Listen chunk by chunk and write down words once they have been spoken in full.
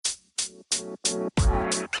What's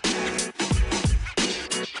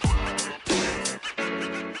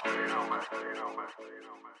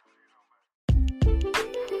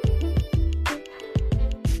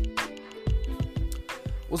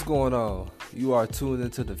going on? You are tuned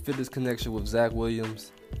into the Fitness Connection with Zach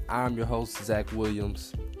Williams. I'm your host, Zach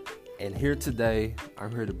Williams. And here today,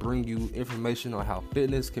 I'm here to bring you information on how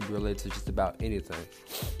fitness can be related to just about anything.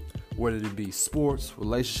 Whether it be sports,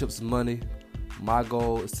 relationships, money, my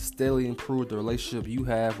goal is to steadily improve the relationship you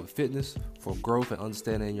have with fitness for growth and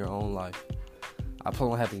understanding in your own life. I plan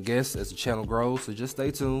on having guests as the channel grows, so just stay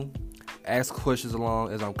tuned. Ask questions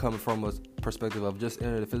along as I'm coming from a perspective of just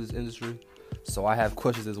entering the fitness industry. So I have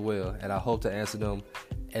questions as well, and I hope to answer them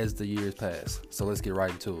as the years pass. So let's get right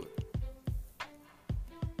into it.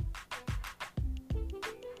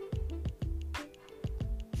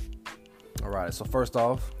 All right, so first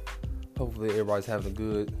off, hopefully everybody's having a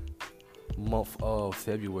good month of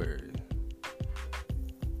February.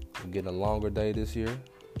 I'm getting a longer day this year,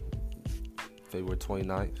 February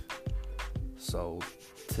 29th. So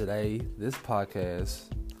today, this podcast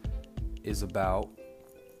is about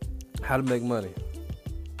how to make money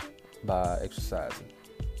by exercising.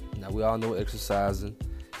 Now, we all know exercising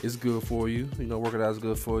is good for you. You know, working out is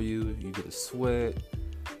good for you. You get to sweat.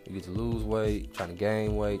 You get to lose weight, trying to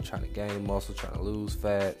gain weight, trying to gain muscle, trying to lose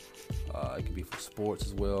fat. It can be for sports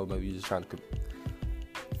as well. Maybe you're just trying to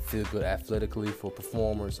feel good athletically for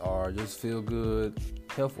performers or just feel good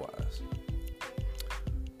health-wise.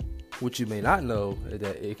 What you may not know is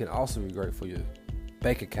that it can also be great for your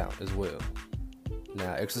bank account as well.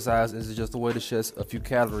 Now, exercise isn't just a way to shed a few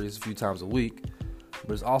calories a few times a week,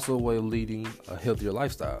 but it's also a way of leading a healthier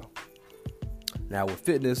lifestyle. Now, with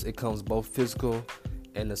fitness, it comes both physical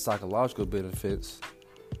and the psychological benefits,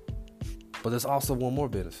 but there's also one more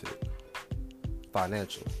benefit: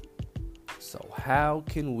 financial. So how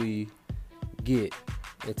can we get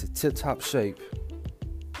into tip-top shape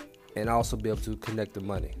and also be able to connect the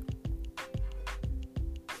money?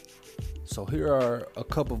 So here are a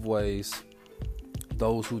couple of ways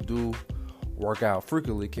those who do work out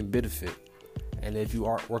frequently can benefit. And if you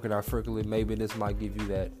aren't working out frequently, maybe this might give you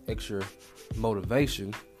that extra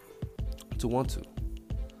motivation to want to.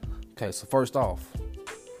 Okay, so first off,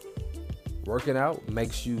 working out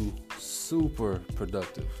makes you super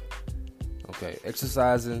productive. Okay,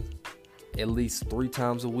 exercising at least 3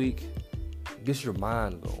 times a week gets your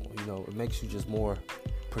mind going. You know, it makes you just more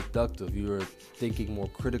productive. You're thinking more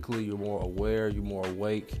critically, you're more aware, you're more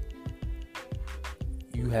awake.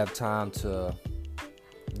 You have time to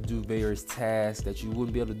do various tasks that you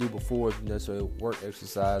wouldn't be able to do before if you necessarily weren't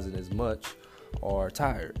exercising as much or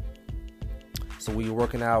tired. So when you're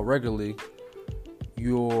working out regularly,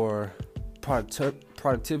 your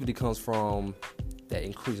productivity comes from that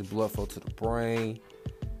increased blood flow to the brain.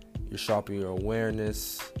 You're sharpening your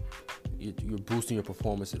awareness. You're boosting your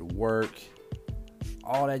performance at work.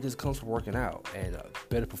 All that just comes from working out. And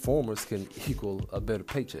better performance can equal a better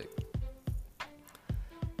paycheck.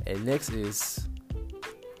 And next is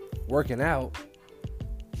working out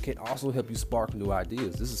can also help you spark new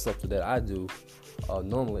ideas. This is something that I do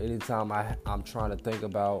normally. Anytime I'm trying to think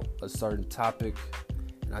about a certain topic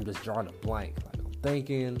and I'm just drawing a blank. Like I'm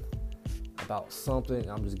thinking about something,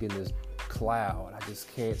 I'm just getting this cloud. I just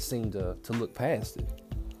can't seem to look past it.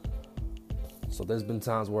 So there's been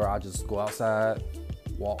times where I just go outside,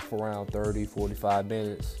 walk for around 30, 45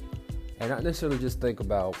 minutes, and not necessarily just think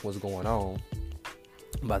about what's going on,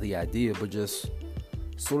 about the idea, but just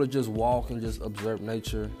sort of just walk and just observe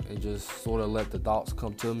nature and just sort of let the thoughts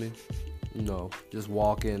come to me. You know, just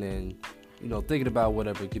walking and, you know, thinking about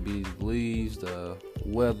whatever. It could be the leaves, the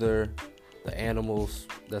weather, the animals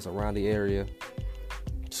that's around the area.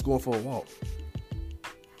 Just going for a walk.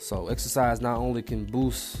 So exercise not only can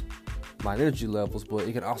boost my energy levels, but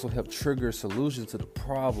it can also help trigger solutions to the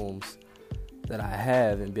problems that I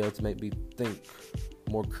have and be able to make me think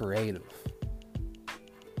more creative.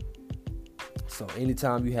 So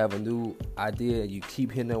anytime you have a new idea and you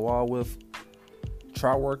keep hitting that wall with,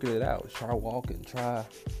 try working it out. Try walking. Try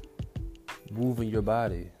moving your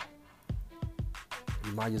body.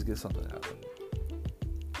 You might just get something out of it.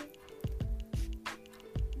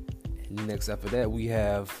 And next after that,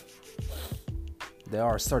 there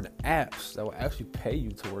are certain apps that will actually pay you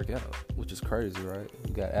to work out, which is crazy, right?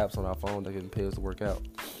 We got apps on our phone that can pay us to work out.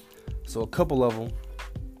 So a couple of them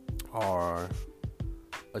are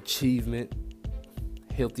Achievement,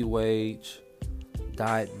 Healthy Wage,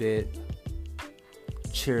 DietBet,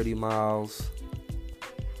 Charity Miles,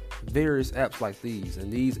 various apps like these.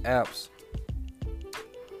 And these apps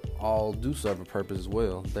all do serve a purpose as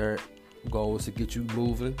well. Their goal is to get you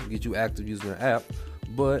moving, get you active using their app,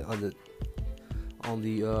 but on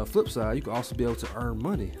the flip side, you can also be able to earn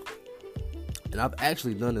money. And I've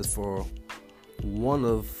actually done this for one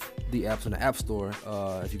of the apps in the App Store.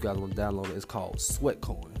 If you guys want to download it, it's called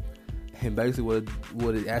Sweatcoin. And basically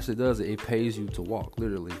what it actually does, it pays you to walk,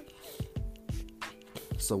 literally.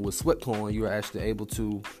 So with Sweatcoin, you're actually able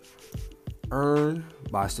to earn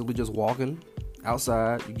by simply just walking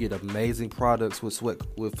outside. You get amazing products with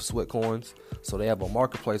Sweatcoins. So they have a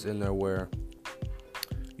marketplace in there where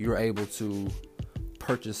you're able to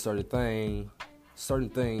purchase certain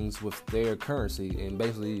things with their currency, and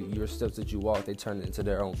basically your steps that you walk, they turn it into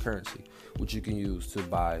their own currency, which you can use to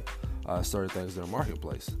buy certain things in the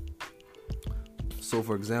marketplace. So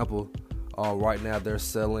for example, right now they're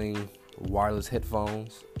selling wireless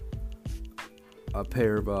headphones, a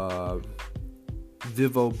pair of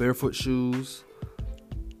Vivo barefoot shoes,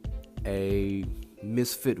 a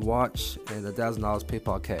Misfit watch, and $1,000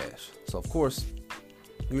 PayPal cash. So of course,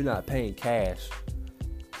 you're not paying cash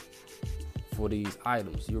for these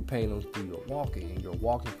items. You're paying them through your walking, and your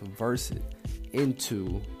walking converts it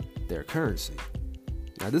into their currency.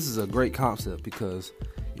 Now this is a great concept because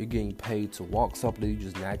you're getting paid to walk, something you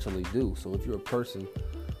just naturally do. So if you're a person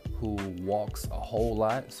who walks a whole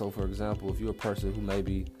lot, so for example, if you're a person who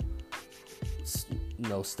maybe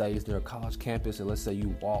stays near a college campus, and let's say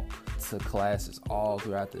you walk to classes all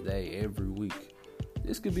throughout the day, every week,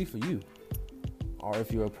 this could be for you. Or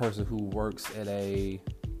if you're a person who works at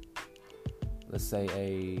let's say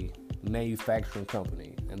a manufacturing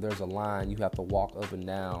company, and there's a line you have to walk up and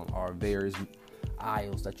down, or various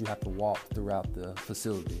aisles that you have to walk throughout the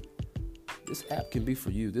facility, this app can be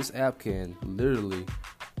for you. This app can literally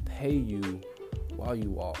pay you while you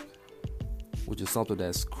walk, which is something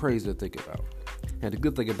that's crazy to think about. And the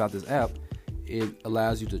good thing about this app, it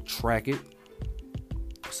allows you to track it.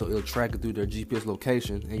 So it'll track it through their GPS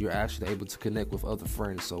location, and you're actually able to connect with other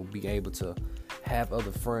friends. So being able to have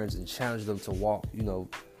other friends and challenge them to walk,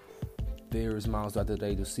 various miles throughout the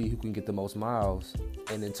day to see who can get the most miles.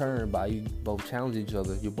 And in turn, by you both challenging each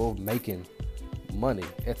other, you're both making money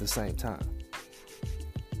at the same time.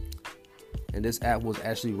 And this app was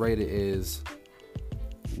actually rated as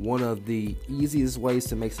one of the easiest ways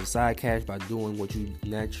to make some side cash by doing what you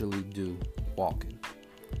naturally do, walking.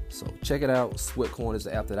 So check it out. Sweatcoin is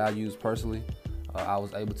the app that I use personally. I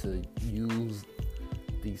was able to use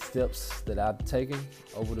the steps that I've taken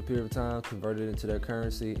over the period of time, converted it into their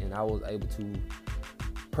currency, and I was able to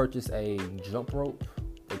purchase a jump rope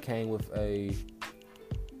that came with its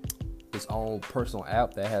own personal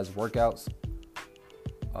app that has workouts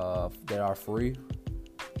that are free.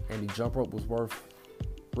 And the jump rope was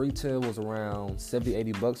retail was around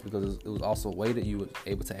 $70-$80 because it was also weighted. You were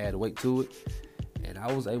able to add weight to it, and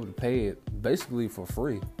I was able to pay it basically for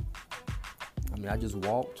free. I just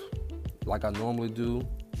walked like I normally do,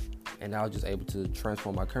 and I was just able to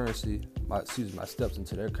transform my steps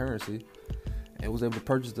into their currency, and was able to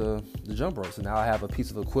purchase the jump rope. So now I have a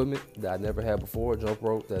piece of equipment that I never had before, a jump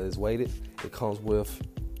rope that is weighted. It comes with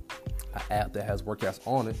an app that has workouts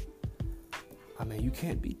on it. You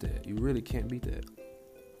can't beat that. You really can't beat that.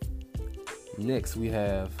 Next, we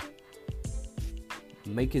have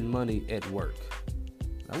making money at work.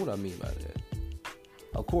 Now, what do I mean by that?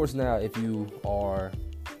 Of course, now, if you are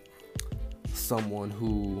someone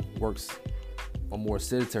who works a more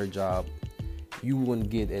sedentary job, you wouldn't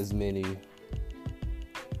get there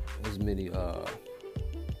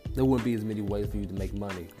wouldn't be as many ways for you to make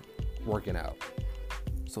money working out,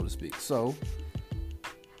 so to speak. So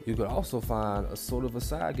you could also find a sort of a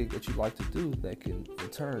side gig that you like to do that can in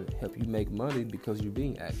turn help you make money because you're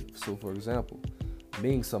being active. So for example,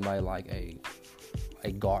 being somebody like a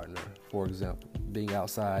gardener, for example, being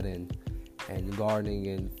outside and gardening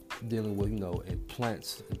and dealing with and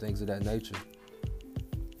plants and things of that nature,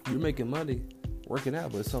 you're making money working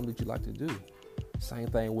out, but it's something that you like to do. Same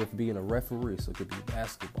thing with being a referee. So it could be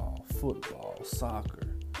basketball, football, soccer,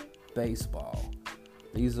 baseball.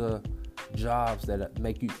 These are jobs that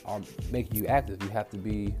make you active. You have to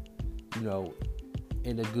be,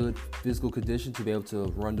 in a good physical condition to be able to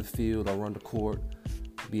run the field or run the court,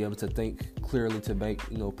 be able to think clearly to make,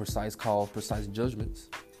 precise calls, precise judgments.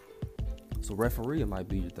 So refereeing might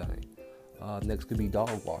be your thing. Next could be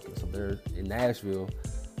dog walking. So in Nashville,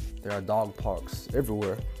 there are dog parks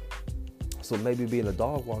everywhere. So maybe being a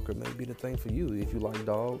dog walker may be the thing for you. If you like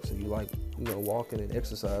dogs and you like, walking and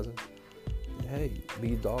exercising, hey,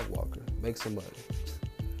 be a dog walker. Make some money.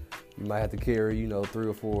 You might have to carry, 3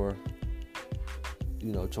 or 4,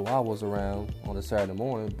 chihuahuas around on a Saturday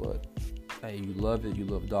morning, but hey, you love it. You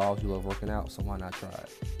love dogs. You love working out. So why not try it?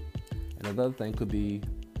 And another thing could be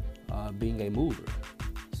being a mover.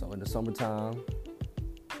 So in the summertime,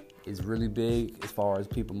 is really big as far as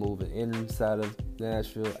people moving inside of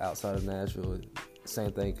Nashville, outside of Nashville.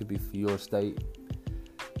 Same thing could be for your state.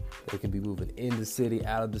 They can be moving in the city,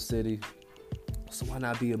 out of the city. So why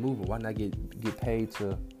not be a mover? Why not get paid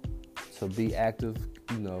to be active,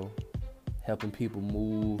 helping people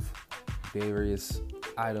move various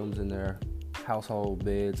items in their household,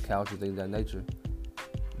 beds, couches, things of that nature.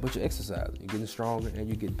 But you're exercising, you're getting stronger, and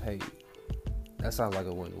you're getting paid. That sounds like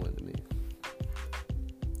a win-win to me.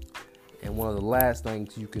 And one of the last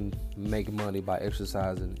things you can make money by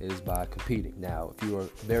exercising is by competing. Now, if you're a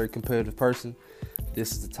very competitive person,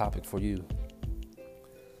 this is the topic for you.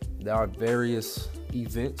 There are various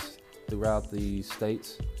events throughout the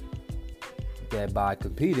states that by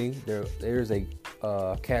competing, there's a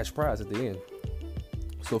cash prize at the end.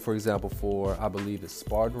 So, for example, for, I believe it's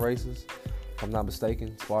Spartan races, if I'm not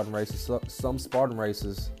mistaken, Spartan races, some Spartan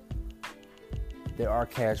races, there are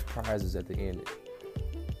cash prizes at the end.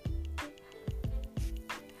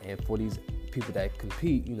 And for these people that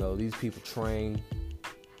compete, these people train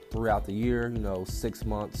throughout the year, 6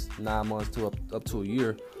 months, 9 months to up to a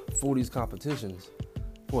year for these competitions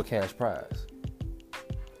for a cash prize.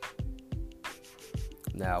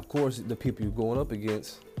 Now, of course, the people you're going up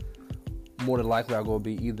against more than likely are going to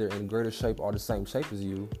be either in greater shape or the same shape as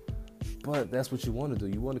you, but that's what you want to do.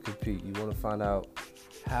 You want to compete. You want to find out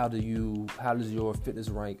how does your fitness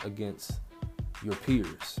rank against your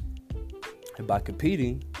peers. And by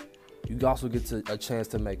competing, you also get a chance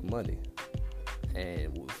to make money.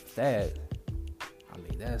 And with that,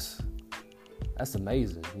 that's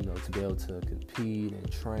amazing, to be able to compete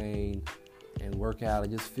and train and work out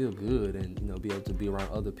and just feel good and, be able to be around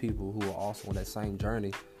other people who are also on that same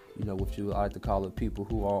journey, what you like to call it, people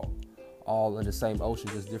who are all in the same ocean,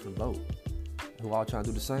 just different boat, who all trying to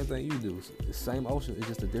do the same thing you do. The same ocean is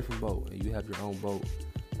just a different boat, and you have your own boat.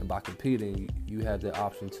 And by competing, you have the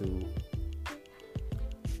option to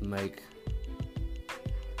make,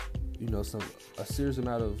 a serious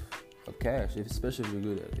amount of cash, especially if you're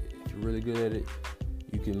good at it. If you're really good at it,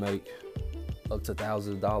 you can make up to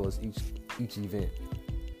thousands of dollars each event.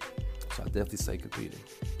 So I definitely say competing.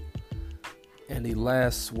 And the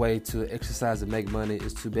last way to exercise and make money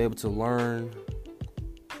is to be able to learn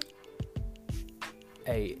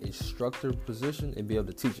a instructor position and be able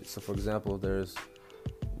to teach it. So for example,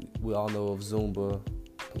 we all know of Zumba,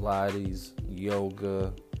 Pilates,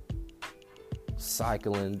 yoga,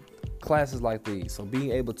 cycling, classes like these. So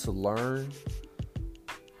being able to learn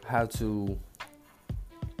how to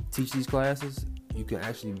teach these classes, you can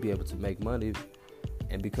actually be able to make money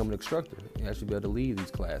and become an instructor and actually be able to lead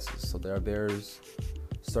these classes. So there are various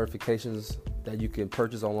certifications that you can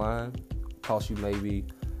purchase online, cost you maybe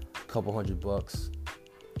a couple $100.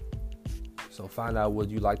 So find out what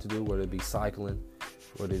you like to do, whether it be cycling,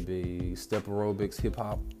 whether it be step aerobics, hip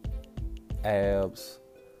hop, abs,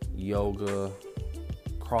 yoga,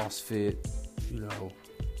 CrossFit,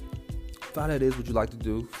 find out it is what you like to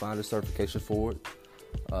do, find a certification for it,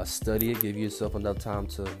 study it, give yourself enough time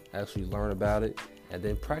to actually learn about it, and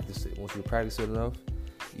then practice it. Once you practice it enough,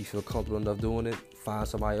 you feel comfortable enough doing it, find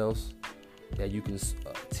somebody else that you can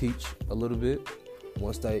teach a little bit.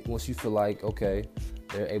 Once you feel like, okay,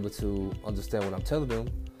 they're able to understand what I'm telling them,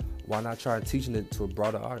 why not try teaching it to a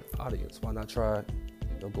broader audience? Why not try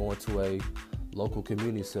going to a local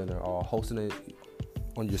community center or hosting it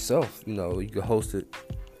on yourself? You can host it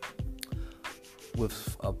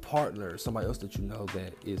with a partner, somebody else that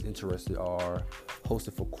that is interested, or host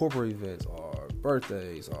it for corporate events or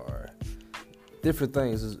birthdays or different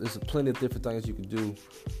things. There's plenty of different things you can do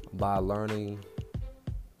by learning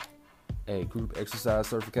a group exercise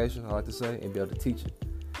certification, I like to say, and be able to teach it.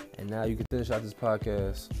 And now you can finish out this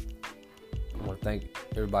podcast. I want to thank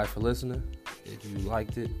everybody for listening. If you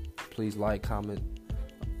liked it, please like, comment,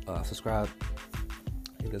 subscribe.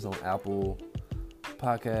 It is on Apple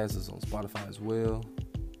Podcasts. It's on Spotify as well.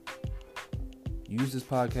 Use this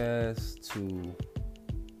podcast to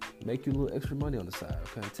make you a little extra money on the side.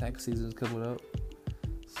 Okay, tax season is coming up,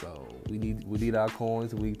 so we need our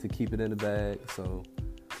coins to keep it in the bag. So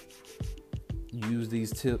use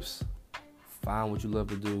these tips. Find what you love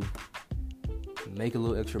to do. Make a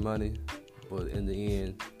little extra money, but in the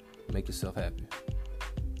end, make yourself happy.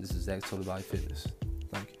 This is Zach Total Body Fitness.